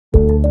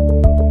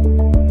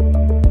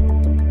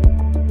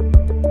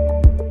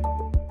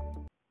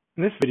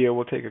In this video,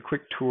 we'll take a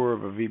quick tour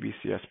of a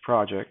VBCS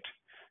project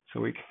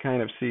so we can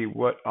kind of see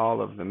what all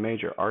of the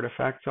major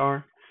artifacts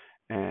are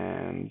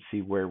and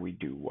see where we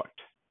do what.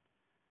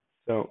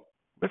 So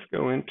let's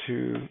go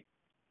into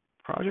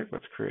project.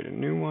 Let's create a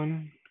new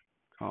one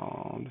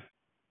called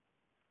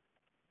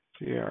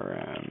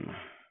CRM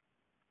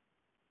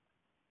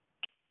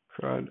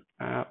CRUD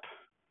app.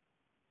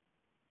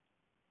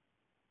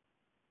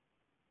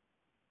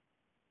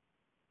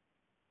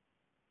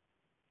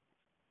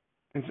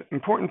 It's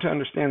important to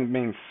understand the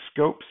main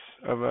scopes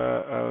of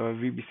a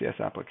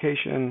VBCS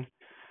application.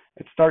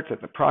 It starts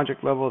at the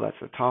project level, that's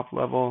the top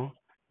level.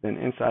 Then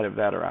inside of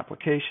that are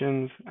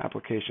applications.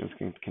 Applications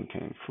can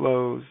contain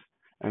flows,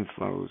 and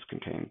flows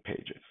contain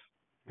pages,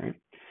 right?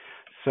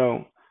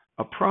 So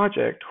a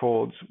project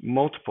holds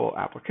multiple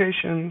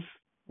applications,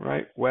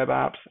 right? Web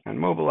apps and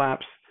mobile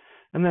apps,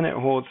 and then it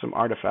holds some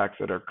artifacts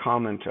that are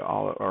common to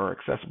all or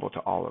accessible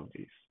to all of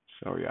these.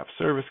 So you have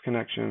service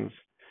connections,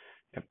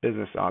 you have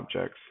business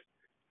objects,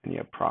 and you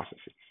have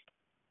processes.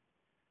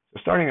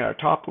 So starting at our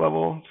top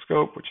level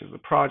scope, which is the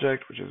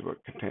project, which is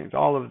what contains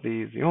all of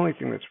these, the only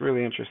thing that's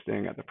really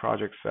interesting at the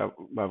project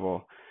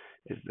level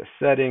is the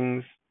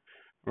settings,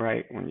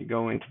 right? When you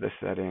go into the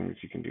settings,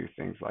 you can do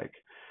things like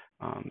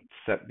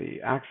set the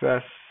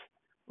access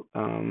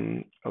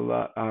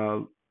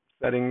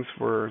settings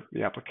for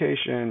the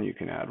application. You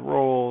can add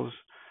roles,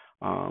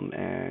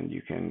 and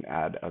you can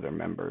add other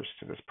members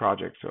to this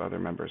project so other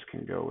members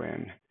can go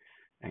in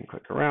and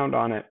click around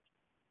on it.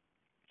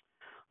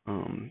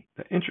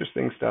 The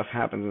interesting stuff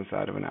happens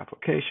inside of an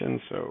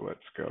application. So let's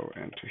go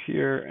into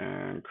here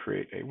and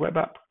create a web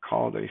app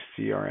called a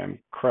CRM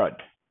CRUD.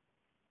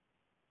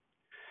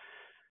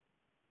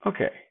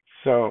 Okay,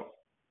 so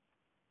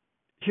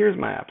here's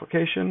my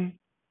application.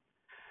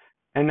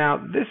 And now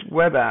this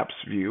web apps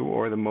view,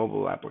 or the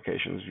mobile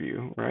applications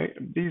view, right?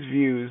 These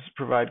views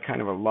provide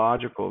kind of a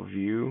logical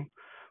view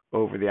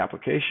over the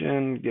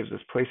application, gives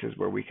us places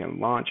where we can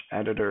launch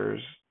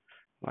editors,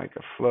 like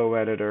a flow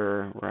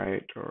editor,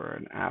 right, or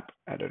an app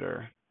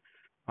editor,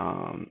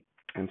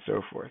 and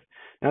so forth.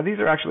 Now, these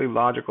are actually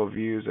logical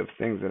views of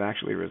things that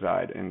actually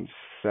reside in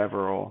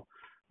several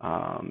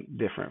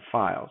different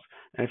files.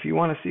 And if you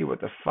want to see what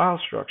the file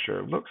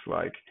structure looks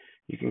like,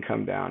 you can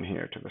come down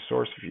here to the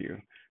source view,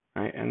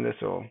 right, and this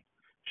will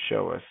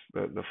show us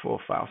the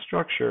full file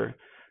structure.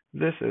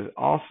 This is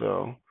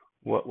also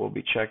what will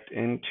be checked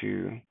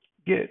into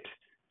Git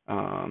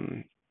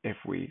if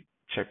we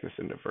check this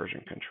into version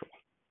control.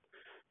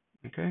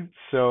 Okay,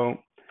 so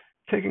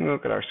taking a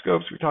look at our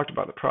scopes, we talked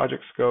about the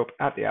project scope.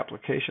 At the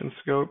application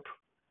scope,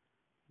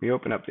 we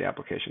open up the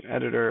application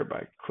editor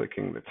by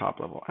clicking the top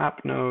level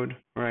app node,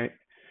 right?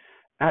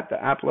 At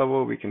the app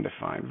level, we can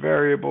define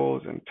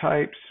variables and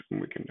types, and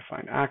we can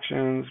define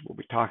actions. We'll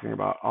be talking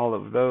about all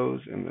of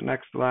those in the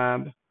next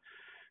lab.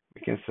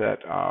 We can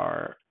set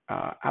our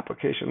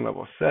application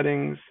level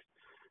settings,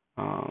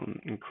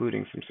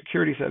 including some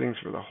security settings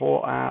for the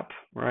whole app,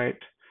 right?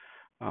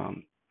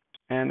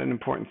 And an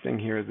important thing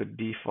here is the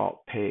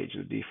default page,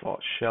 the default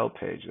shell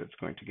page that's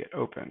going to get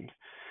opened.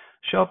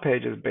 Shell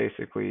page is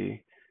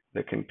basically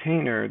the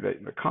container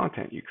that the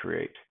content you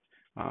create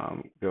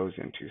goes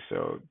into.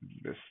 So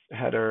this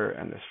header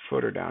and this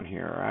footer down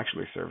here are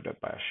actually served up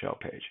by a shell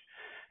page.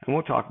 And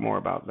we'll talk more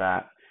about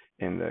that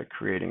in the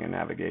creating a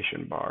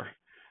navigation bar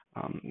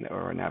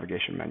or a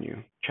navigation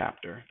menu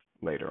chapter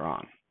later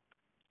on.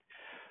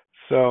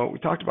 So we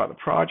talked about the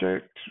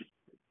project,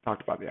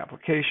 talked about the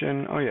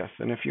application. Oh yes,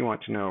 and if you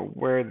want to know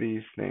where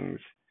these things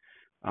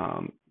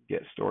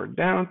get stored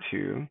down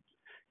to,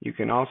 you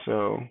can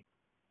also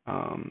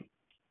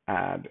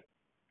add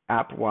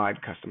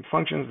app-wide custom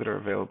functions that are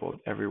available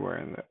everywhere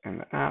in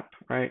the app,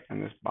 right?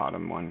 And this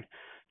bottom one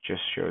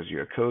just shows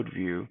you a code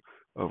view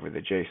over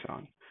the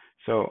JSON.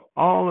 So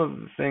all of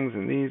the things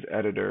in these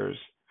editors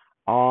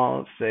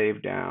all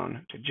save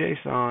down to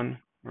JSON,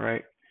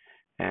 right?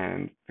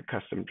 And the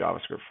custom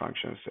JavaScript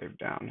functions save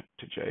down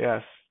to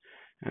JS.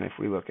 And if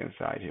we look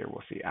inside here,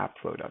 we'll see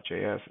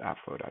appflow.js,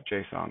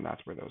 appflow.json.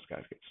 That's where those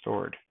guys get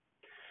stored,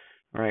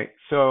 right?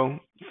 So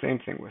same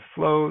thing with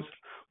flows.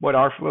 What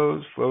are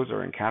flows? Flows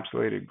are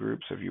encapsulated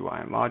groups of UI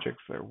and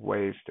logics. They're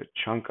ways to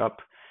chunk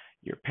up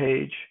your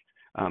page,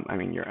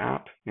 your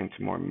app,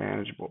 into more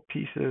manageable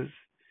pieces.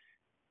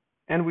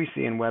 And we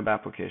see in web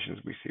applications,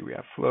 we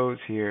have flows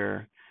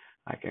here.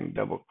 I can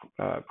double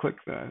click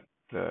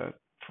the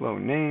flow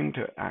name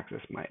to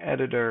access my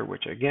editor,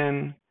 which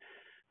again,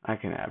 I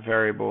can have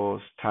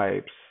variables,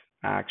 types,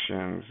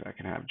 actions. I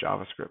can have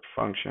JavaScript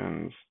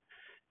functions.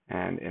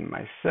 And in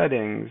my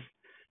settings,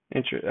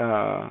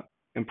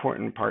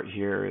 important part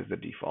here is the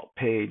default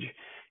page.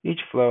 Each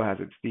flow has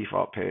its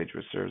default page,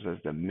 which serves as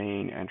the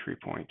main entry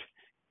point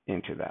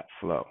into that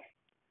flow.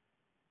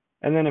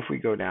 And then if we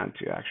go down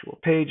to actual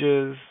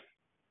pages,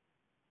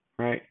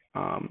 right,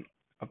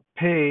 a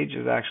page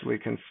actually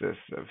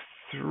consists of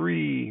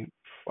 3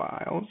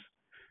 files.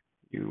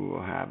 You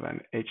will have an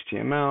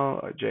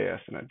HTML, a JS,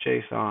 and a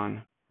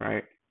JSON,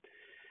 right?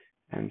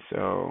 And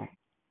so,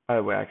 by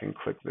the way, I can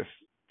click this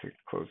to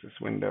close this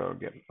window,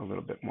 get a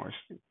little bit more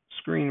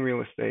screen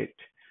real estate.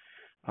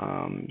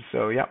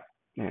 So yeah,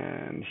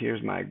 and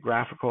here's my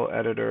graphical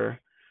editor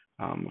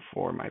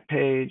for my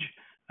page.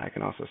 I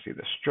can also see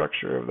the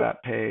structure of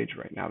that page.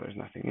 Right now there's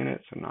nothing in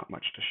it, so not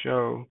much to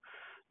show.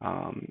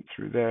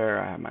 Through there,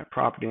 I have my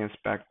property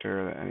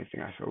inspector.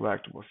 Anything I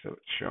select will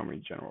show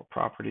me general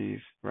properties,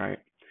 right?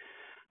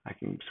 I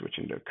can switch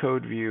into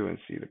code view and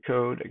see the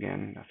code.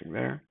 Again, nothing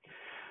there.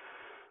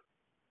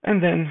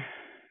 And then,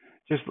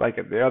 just like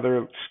at the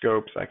other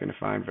scopes, I can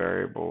define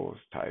variables,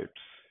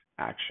 types,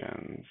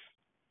 actions,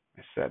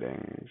 my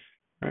settings,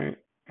 right?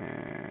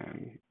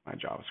 And my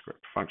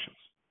JavaScript functions.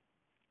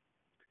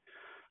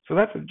 So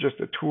that's just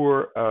a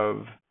tour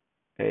of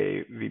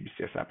a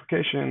VBCS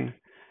application.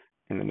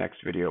 In the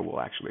next video, we'll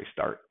actually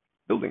start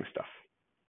building stuff.